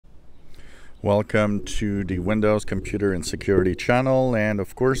Welcome to the Windows Computer and Security channel, and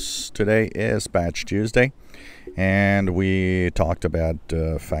of course today is Patch Tuesday, and we talked about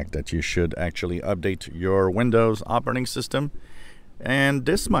the fact that you should actually update your Windows operating system. And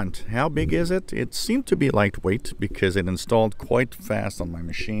this month, how big is it? It seemed to be lightweight because it installed quite fast on my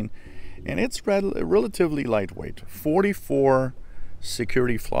machine, and it's relatively lightweight. 44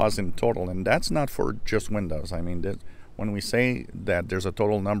 security flaws in total, and that's not for just Windows. I mean, when we say that there's a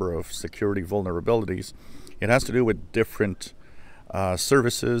total number of security vulnerabilities, it has to do with different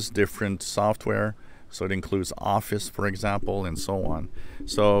services, different software. So it includes Office, for example, and so on.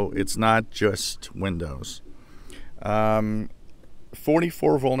 So it's not just Windows. 44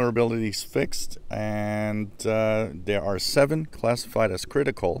 vulnerabilities fixed, and there are 7 classified as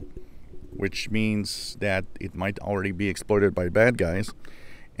critical, which means that it might already be exploited by bad guys,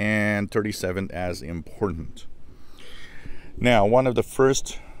 and 37 as important. Now, one of the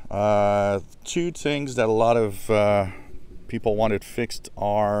first 2 things that a lot of people wanted fixed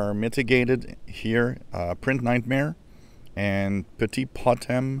are mitigated here. Print Nightmare and Petit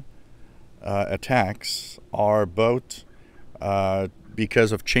Potem attacks are both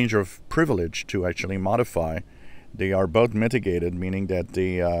because of change of privilege to actually modify. They are both mitigated, meaning that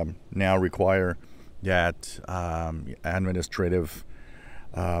they now require that administrative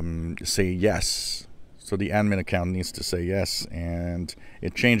say yes. So the admin account needs to say yes, and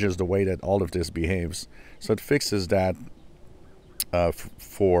it changes the way that all of this behaves. So it fixes that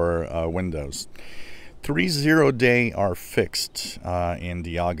for Windows. 3.0-day are fixed in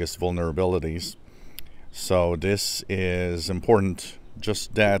the August vulnerabilities. So this is important.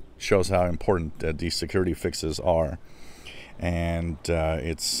 Just that shows how important these security fixes are. And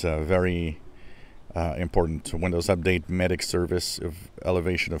it's very important. Windows Update Medic Service of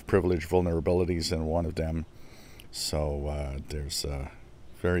elevation of privilege vulnerabilities in one of them. So there's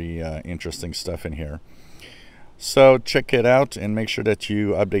very interesting stuff in here. So check it out and make sure that you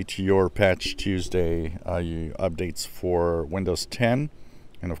update your Patch Tuesday updates for Windows 10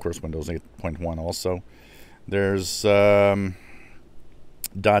 and of course Windows 8.1 also. There's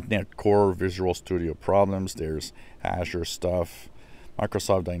 .NET Core Visual Studio problems. There's Azure stuff,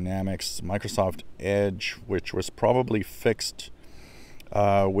 Microsoft Dynamics, Microsoft Edge, which was probably fixed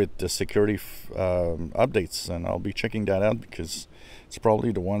with the security updates, and I'll be checking that out because it's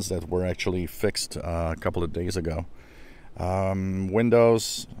probably the ones that were actually fixed a couple of days ago.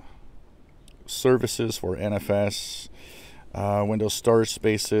 Windows services for NFS, Windows storage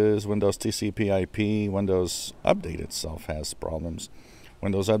spaces, Windows TCP/IP, Windows Update itself has problems.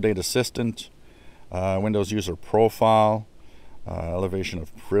 Windows Update Assistant, Windows User Profile, elevation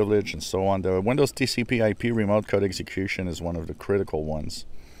of privilege, and so on. The Windows TCP/IP remote code execution is one of the critical ones.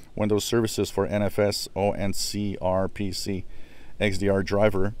 Windows services for NFS, ONC, RPC, XDR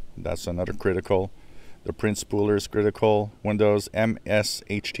driver, that's another critical. The print spooler is critical. Windows MS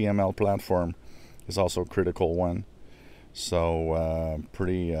HTML platform is also a critical one. So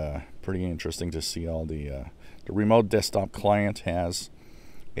pretty interesting to see all the remote desktop client has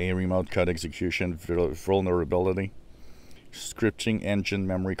a remote code execution vulnerability. Scripting engine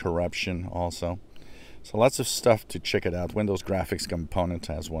memory corruption also. So lots of stuff to check it out. Windows graphics component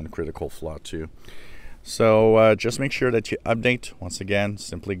has one critical flaw too. So just make sure that you update. Once again,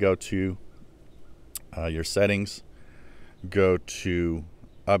 simply go to your settings, go to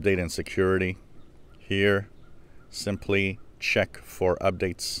update and security. Here, simply check for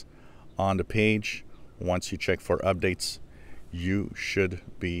updates on the page. Once you check for updates, you should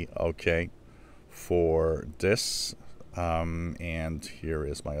be okay for this. And here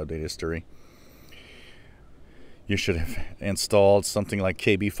is my update history. You should have installed something like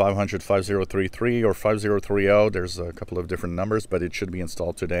KB 500 5033 or 5030. There's a couple of different numbers, but it should be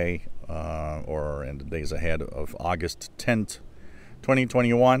installed today or in the days ahead of August 10th,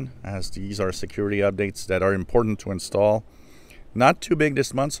 2021, as these are security updates that are important to install. Not too big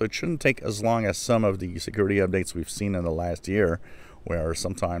this month, so it shouldn't take as long as some of the security updates we've seen in the last year, where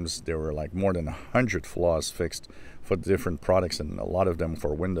sometimes there were like more than 100 flaws fixed for different products, and a lot of them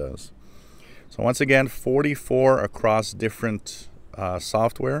for Windows. So once again, 44 across different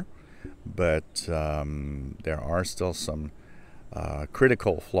software, but there are still some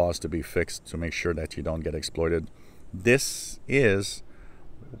critical flaws to be fixed to make sure that you don't get exploited. This is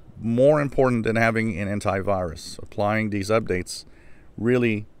more important than having an antivirus. Applying these updates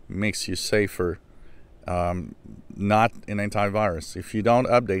really makes you safer, not an antivirus. If you don't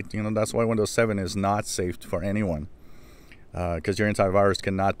update, that's why Windows 7 is not safe for anyone, because your antivirus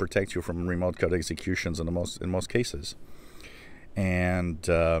cannot protect you from remote code executions in most cases. And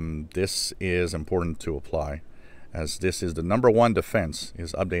this is important to apply. as this is the #1 defense,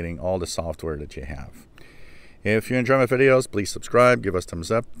 is updating all the software that you have. If you enjoy my videos, please subscribe, give us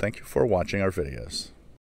thumbs up. Thank you for watching our videos.